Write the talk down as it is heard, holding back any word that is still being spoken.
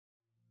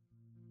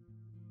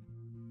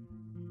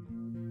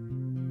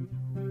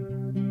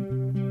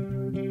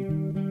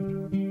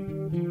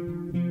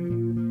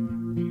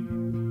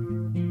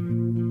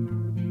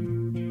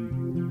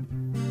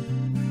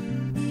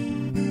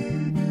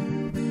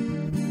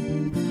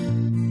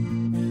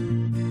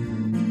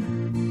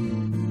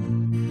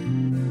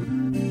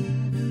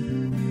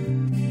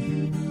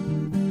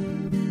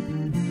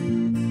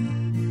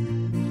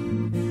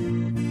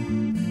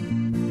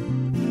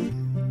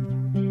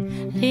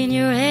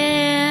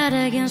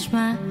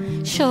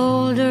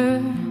shoulder.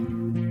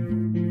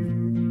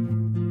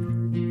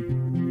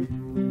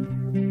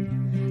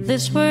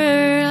 This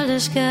world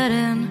is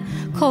getting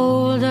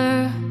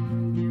colder.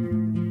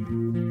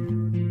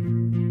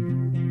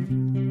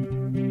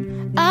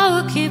 I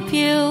will keep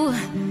you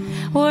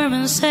warm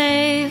and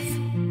safe.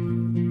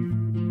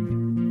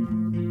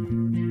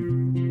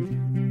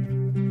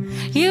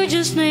 You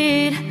just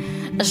need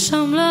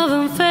some love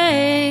and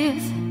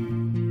faith.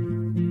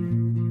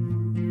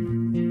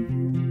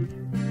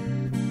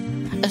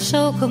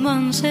 So come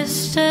on,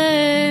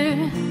 sister,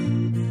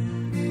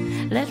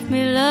 let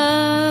me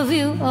love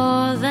you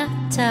all that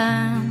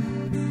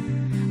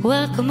time.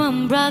 Well, come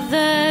on,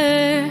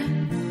 brother,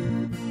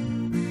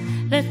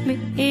 let me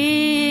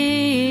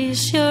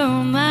ease your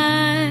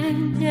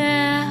mind,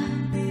 yeah.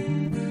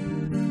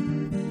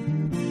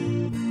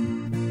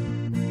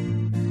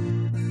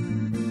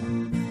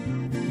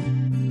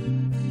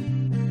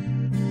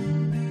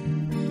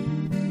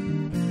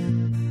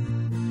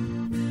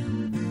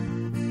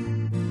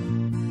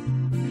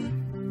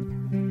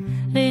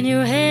 Lean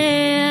your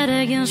head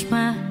against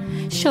my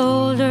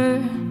shoulder.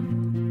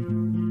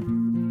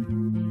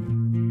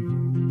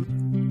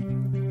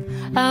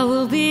 I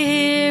will be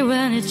here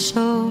when it's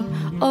all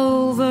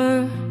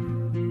over.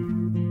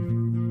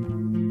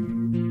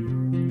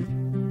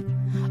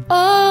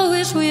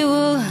 Always we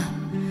will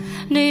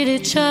need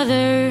each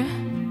other.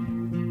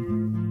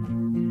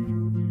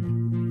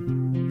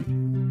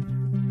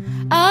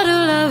 I do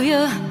love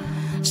you,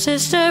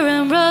 sister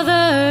and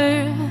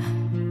brother.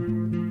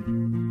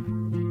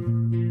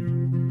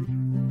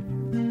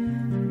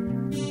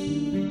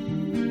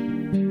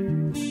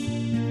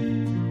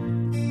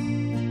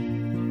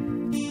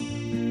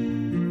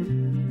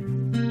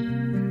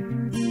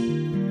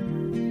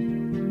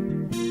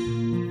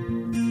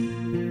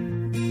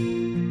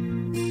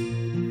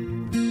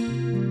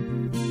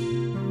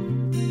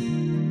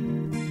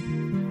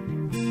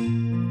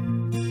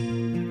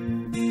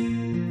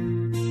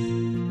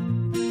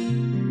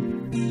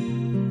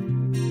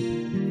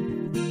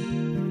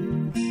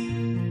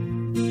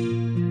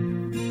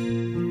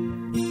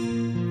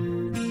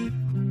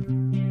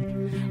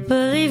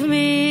 Believe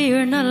me,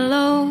 you're not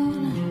alone.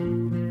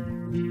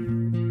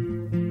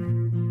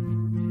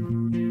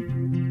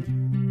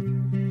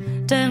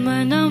 Dial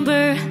my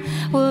number,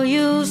 we'll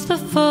use the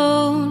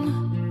phone.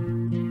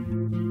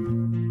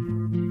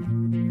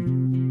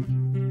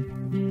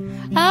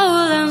 I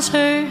will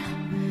answer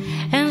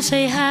and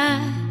say hi.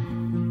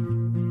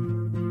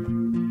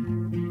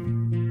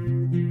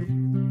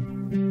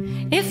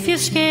 If you're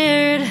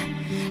scared,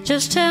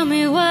 just tell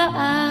me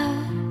why.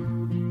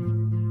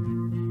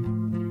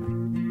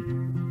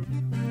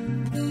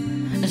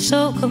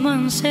 So come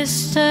on,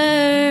 sister,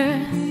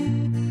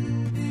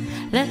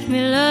 let me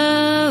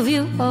love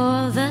you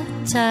all the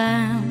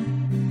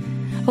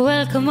time.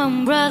 Well, come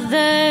on,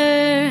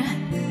 brother,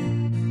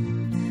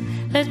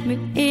 let me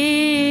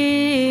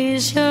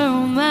ease your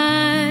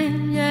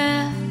mind,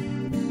 yeah.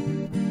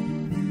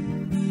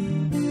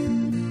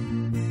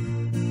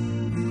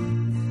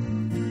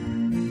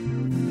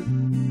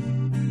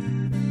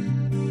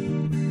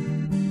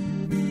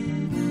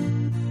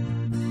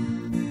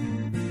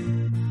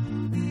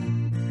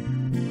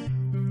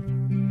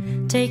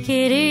 Take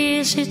it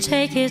easy,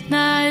 take it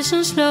nice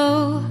and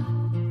slow.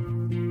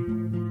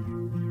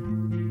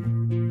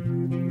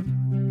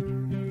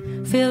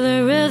 Feel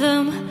the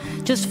rhythm,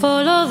 just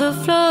follow the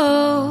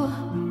flow.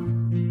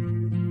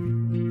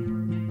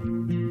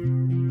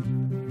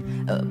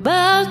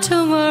 About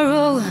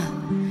tomorrow,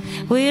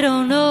 we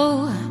don't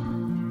know.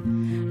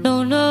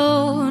 No,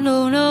 no,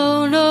 no,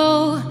 no,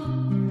 no.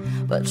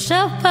 But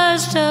step by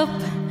step,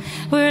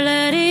 we're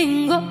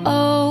letting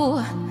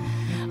go.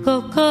 Go,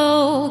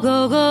 go,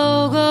 go,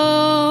 go,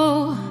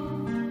 go.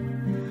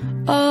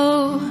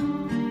 Oh,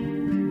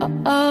 oh,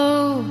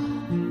 oh.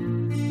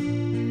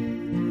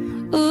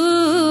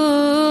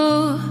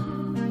 Ooh,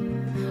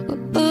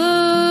 ooh,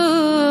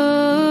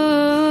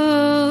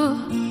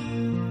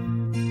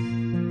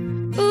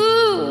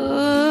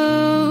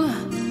 ooh.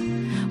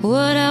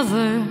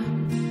 Whatever.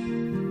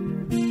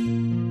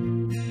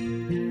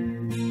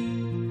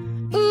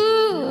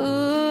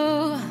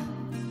 Ooh,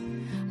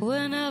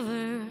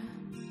 whenever.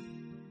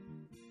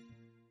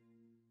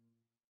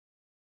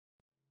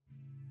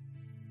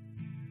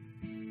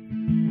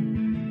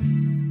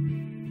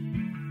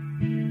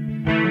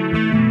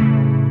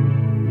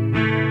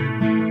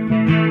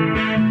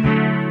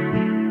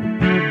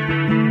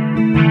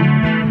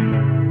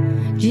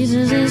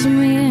 Jesus is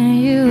me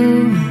and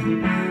you.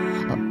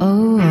 Oh,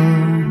 oh,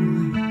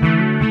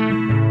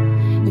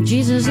 oh.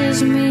 Jesus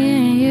is me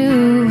and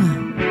you.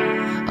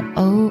 Oh,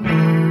 oh, oh.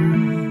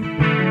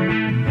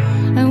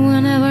 And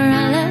whenever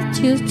I let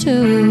you to,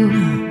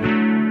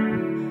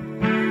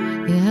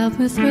 you help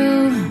me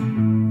through.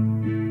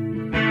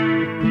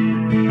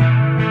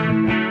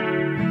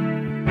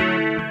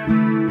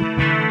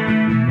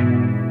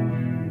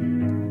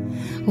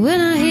 When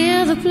I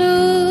hear the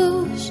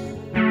blues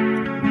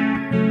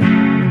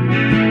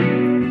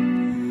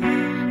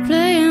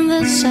playing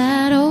that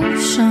sad old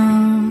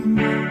song,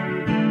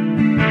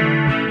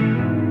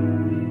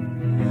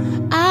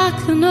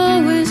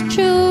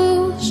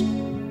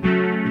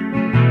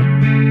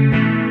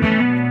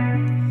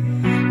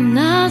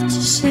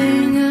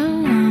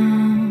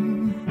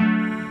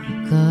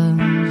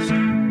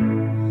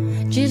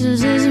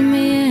 Jesus is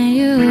me and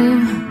you.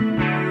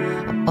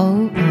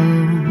 Oh,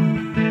 oh.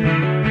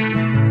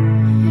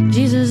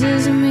 Jesus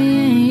is me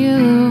and you.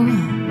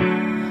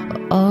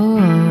 Oh,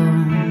 oh.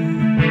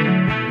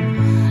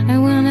 And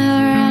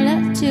whenever I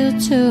let you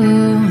to,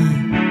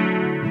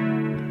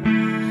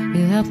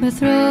 you help me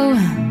through.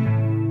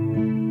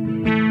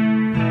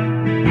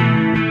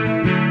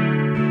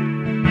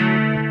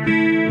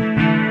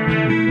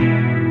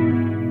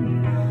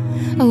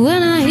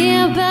 When I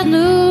hear bad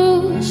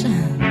news,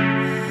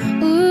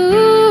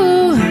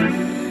 ooh,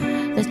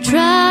 they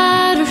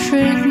try to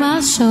shrink my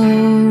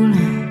soul,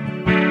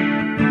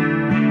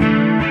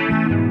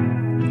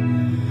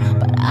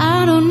 but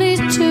I don't need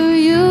to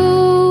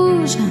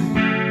use,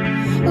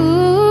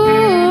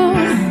 ooh,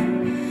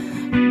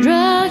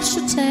 drugs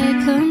to take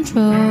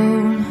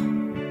control,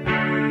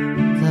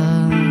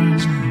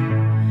 'cause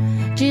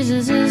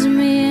Jesus is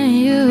me and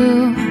you.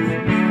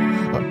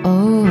 Oh, oh,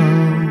 oh.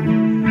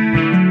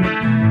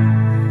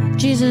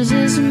 Jesus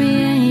is me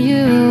and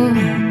you.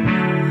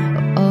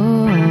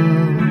 Oh,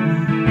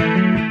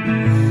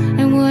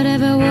 and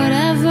whatever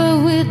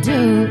we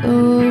do,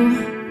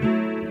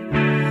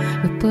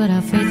 we put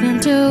our faith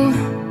into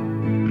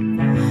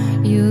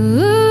you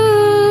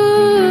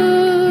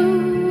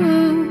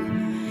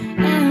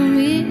and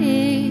me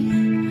and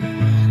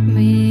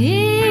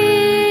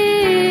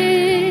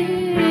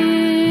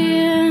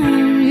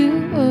you.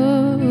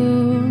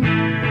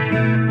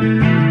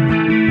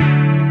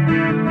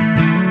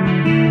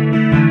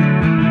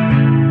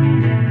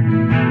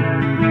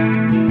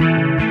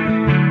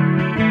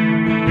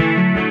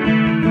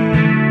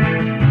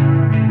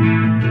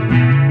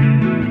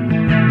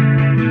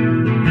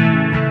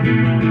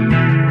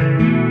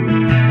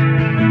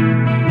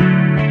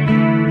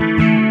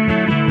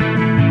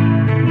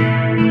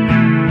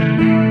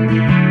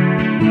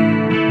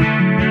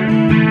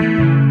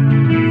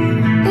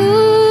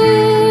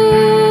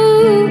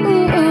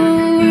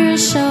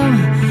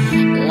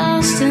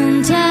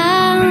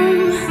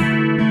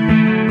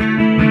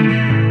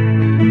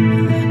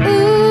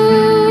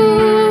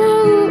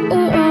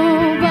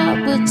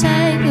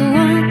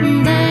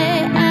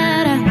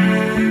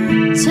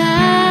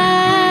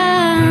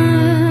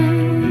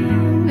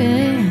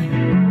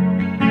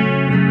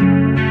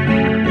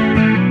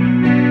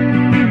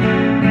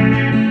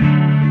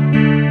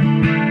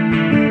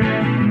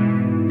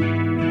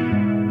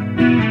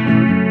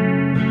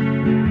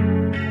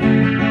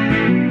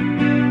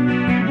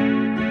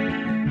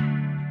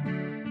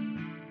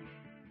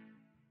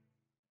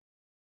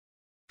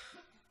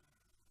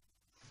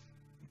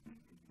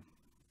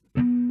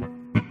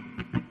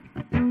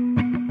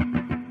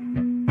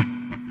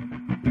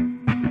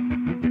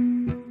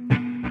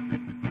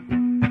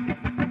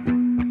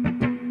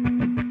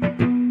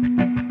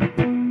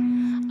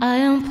 I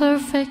am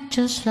perfect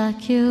just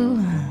like you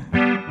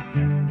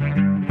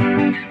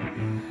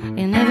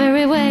in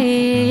every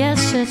way,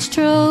 yes it's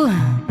true.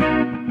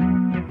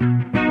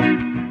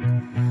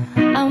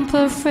 I'm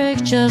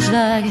perfect just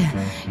like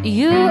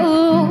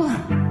you.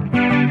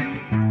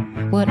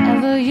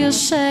 Whatever you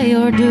say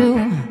or do,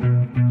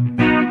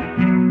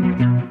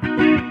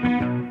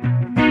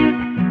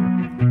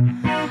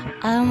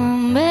 I'm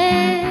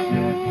amazing.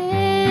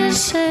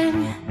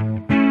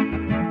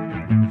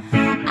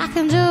 I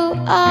can do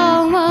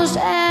almost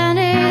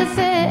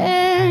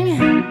anything.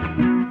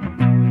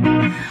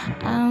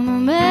 I'm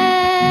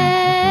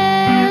amazing.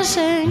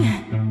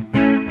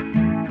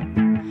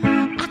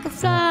 I can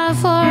fly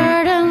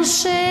forward and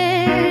sing.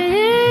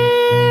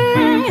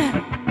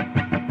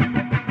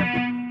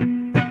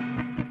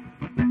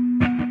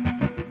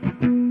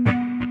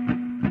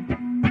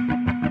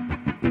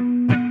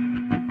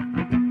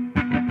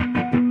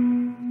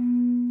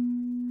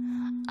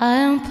 I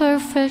am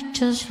perfect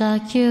just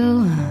like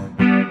you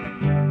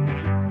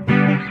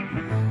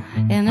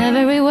in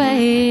every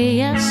way,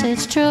 yes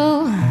it's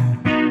true.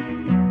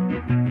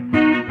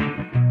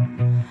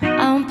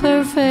 I'm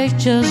perfect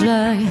just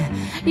like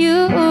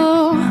you.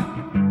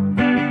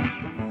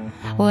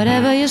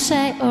 Whatever you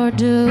say or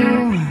do,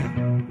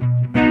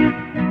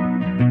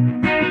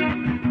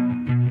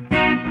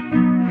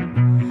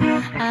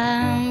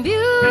 I'm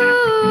beautiful.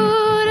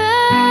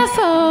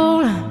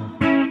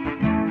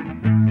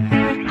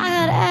 I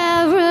got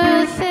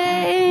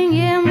everything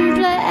in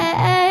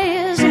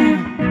place.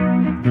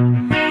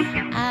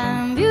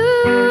 I'm beautiful.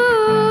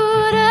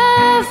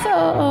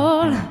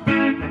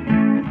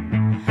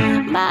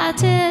 My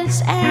tits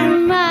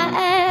and my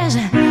ass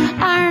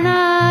are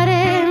not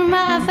in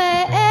my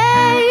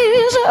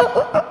face. Ooh,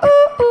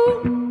 ooh,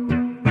 ooh.